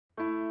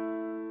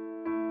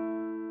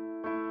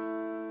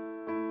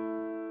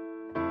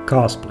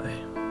Cosplay.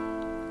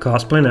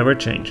 Cosplay never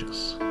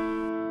changes.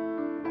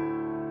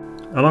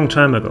 A long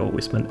time ago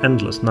we spent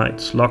endless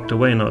nights locked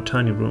away in our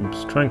tiny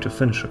rooms trying to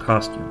finish a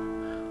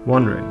costume,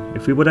 wondering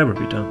if we would ever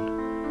be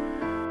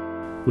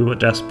done. We were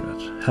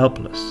desperate,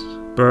 helpless,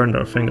 burned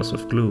our fingers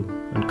with glue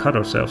and cut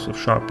ourselves with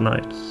sharp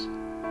knives,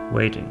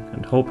 waiting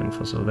and hoping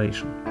for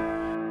salvation.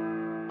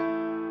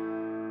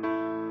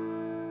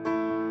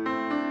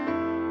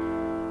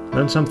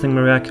 Then something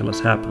miraculous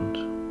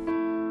happened.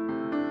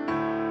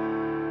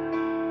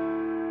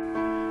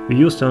 We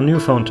used our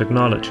newfound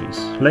technologies,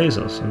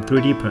 lasers and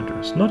 3D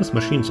printers, not as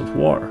machines of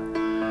war,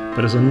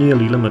 but as a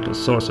nearly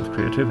limitless source of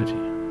creativity.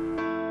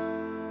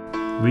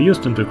 We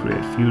used them to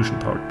create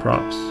fusion-powered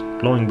props,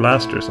 glowing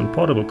blasters and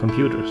portable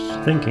computers,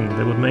 thinking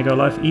they would make our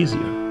life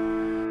easier.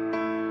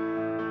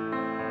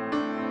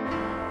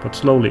 But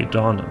slowly it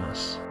dawned on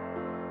us.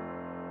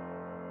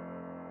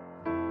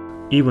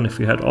 Even if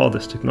we had all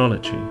this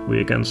technology, we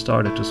again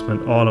started to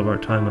spend all of our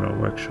time in our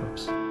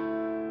workshops,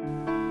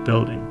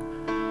 building,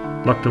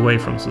 locked away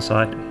from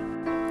society.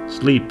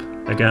 Sleep,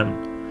 again,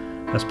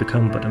 has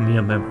become but a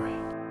mere memory.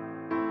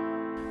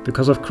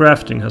 Because of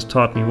crafting has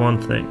taught me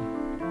one thing.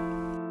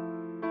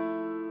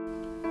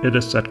 It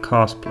is that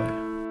cosplay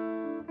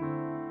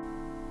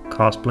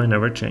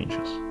never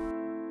changes.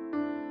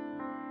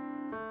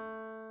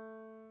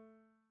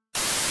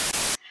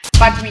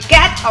 But we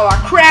get our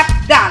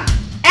crap done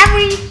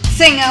every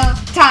single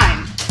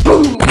time.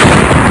 Boom!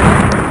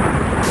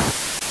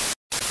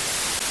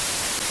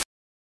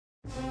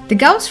 The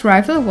Gauss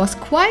Rifle was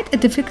quite a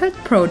difficult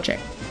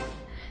project.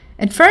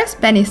 At first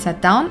Benni sat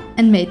down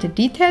and made a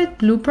detailed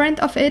blueprint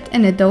of it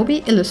in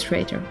Adobe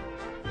Illustrator.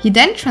 He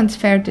then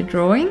transferred the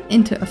drawing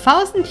into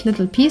 1,000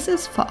 little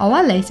pieces for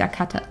our laser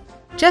cutter.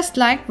 Just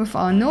like with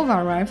our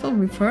Nova rifle,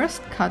 we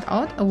first cut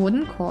out a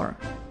wooden core.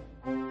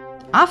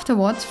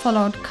 Afterwards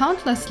followed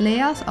countless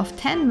layers of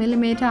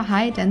 10mm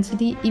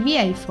high-density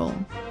EVA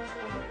foam.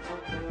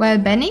 While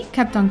Benni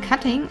kept on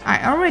cutting,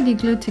 I already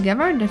glued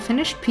together the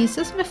finished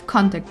pieces with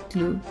contact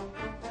glue.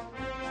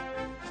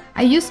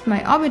 I used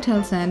my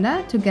orbital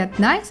sander to get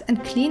nice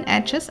and clean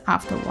edges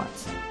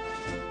afterwards.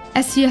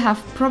 As you have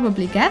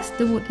probably guessed,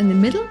 the wood in the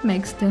middle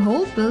makes the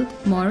whole build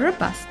more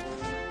robust.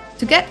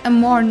 To get a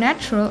more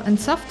natural and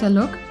softer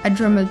look, I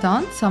dremeled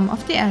down some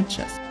of the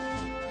edges.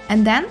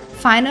 And then,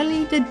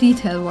 finally, the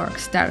detail work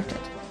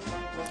started.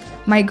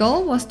 My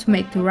goal was to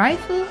make the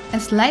rifle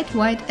as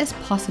lightweight as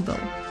possible.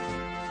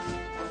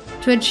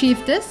 To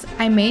achieve this,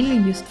 I mainly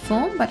used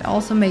foam, but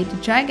also made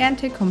the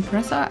gigantic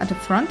compressor at the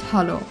front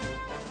hollow.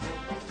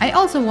 I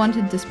also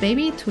wanted this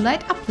baby to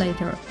light up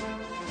later.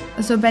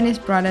 So Benni's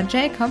brother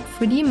Jakob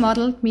 3D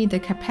modeled me the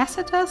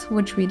capacitors,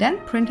 which we then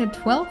printed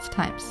 12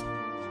 times.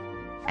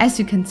 As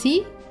you can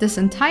see, this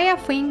entire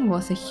thing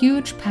was a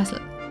huge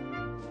puzzle.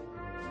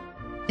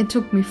 It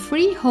took me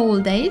 3 whole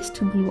days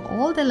to glue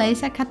all the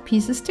laser cut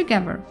pieces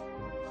together.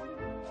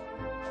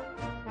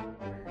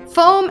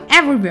 Foam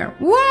everywhere!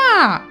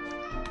 Wow!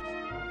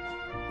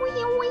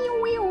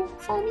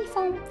 Foamy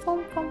foam,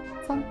 foam, foam,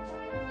 foam.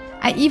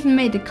 I even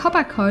made the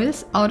copper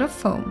coils out of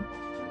foam.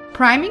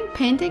 Priming,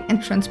 painting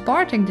and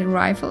transporting the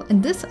rifle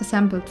in this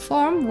assembled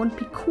form would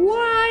be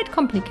quite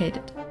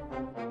complicated.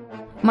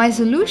 My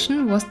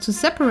solution was to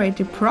separate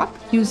the prop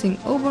using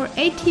over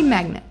 80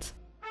 magnets.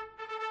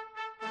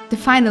 The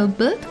final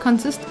build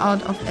consists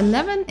out of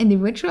 11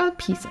 individual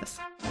pieces.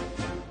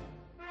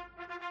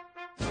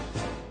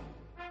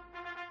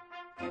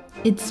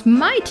 It's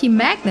mighty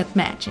magnet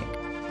magic!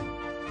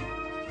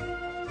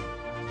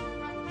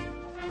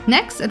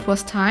 Next, it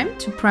was time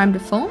to prime the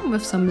foam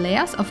with some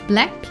layers of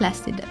black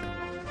Plastidip.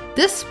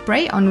 This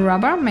spray-on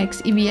rubber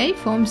makes EVA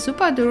foam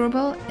super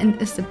durable and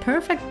is the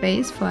perfect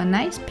base for a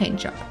nice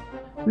paint job.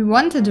 We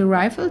wanted the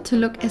rifle to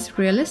look as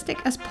realistic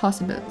as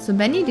possible, so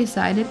Benni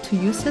decided to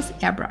use his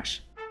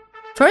airbrush.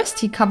 First,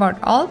 he covered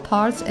all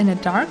parts in a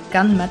dark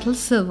gunmetal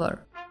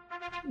silver.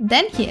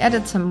 Then he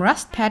added some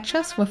rust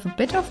patches with a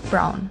bit of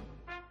brown.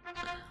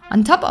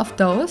 On top of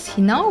those,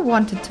 he now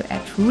wanted to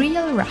add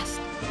real rust.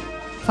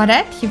 For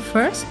that, he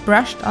first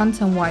brushed on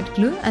some white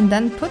glue and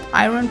then put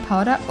iron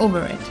powder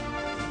over it.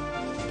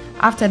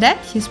 After that,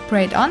 he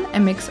sprayed on a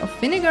mix of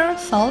vinegar,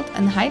 salt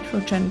and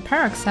hydrogen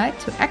peroxide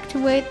to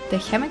activate the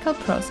chemical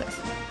process.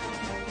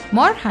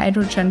 More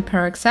hydrogen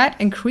peroxide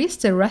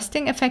increased the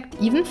rusting effect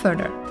even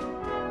further.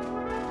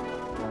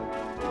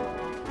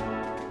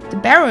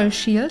 The barrel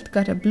shield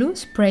got a blue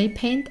spray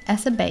paint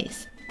as a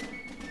base.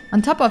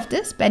 On top of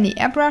this, Benni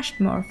airbrushed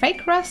more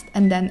fake rust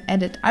and then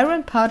added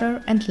iron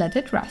powder and let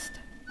it rust.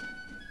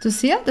 To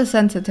seal the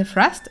sensitive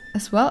rust,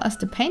 as well as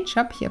the paint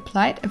job, he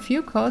applied a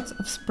few coats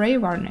of spray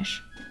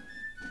varnish.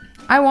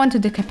 I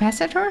wanted the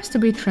capacitors to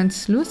be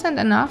translucent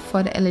enough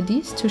for the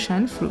LEDs to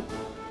shine through.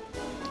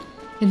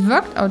 It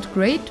worked out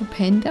great to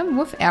paint them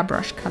with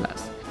airbrush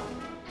colors.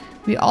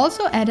 We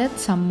also added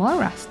some more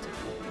rust.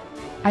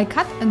 I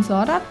cut and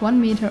soldered 1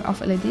 meter of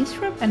LED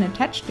strip and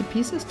attached the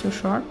pieces to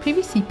short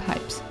PVC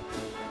pipes.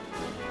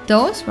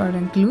 Those were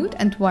then glued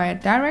and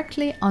wired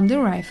directly on the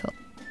rifle.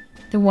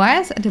 The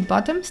wires at the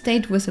bottom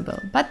stayed visible,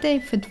 but they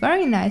fit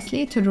very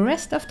nicely to the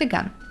rest of the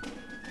gun.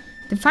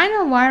 The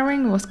final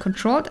wiring was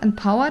controlled and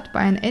powered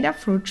by an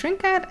Adafruit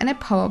trinket and a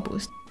power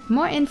boost.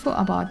 More info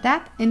about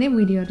that in the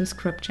video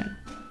description.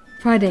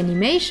 For the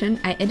animation,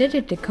 I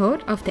edited the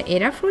code of the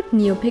Adafruit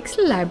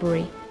NeoPixel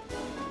library.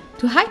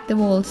 To hide the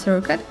whole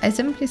circuit, I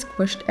simply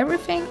squished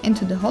everything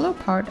into the hollow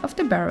part of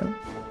the barrel.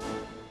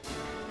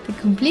 The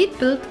complete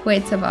build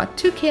weighs about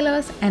 2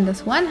 kilos and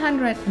is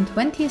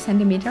 120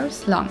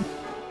 centimeters long.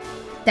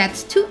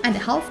 That's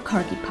 2.5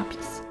 corgi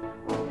puppies.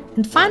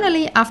 And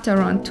finally, after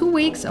around 2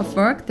 weeks of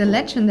work, the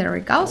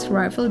legendary Gauss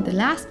Rifle, the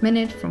last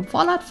minute from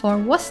Fallout 4,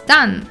 was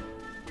done!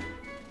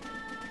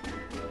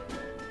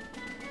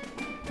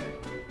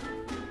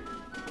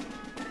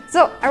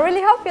 So, I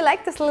really hope you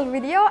liked this little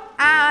video,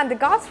 and the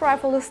Gauss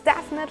Rifle is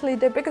definitely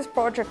the biggest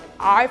project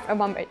I've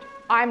ever made.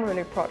 I'm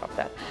really proud of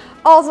that.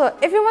 Also,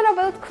 if you want to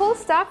build cool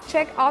stuff,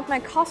 check out my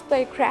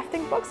cosplay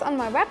crafting books on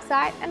my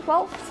website, and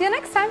well, see you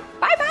next time.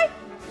 Bye bye!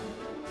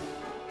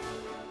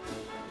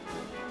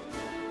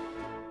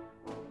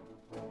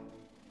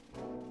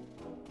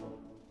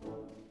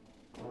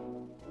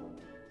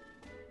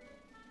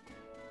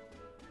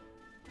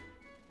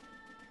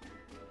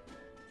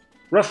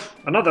 Ruff,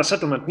 another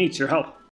settlement needs your help.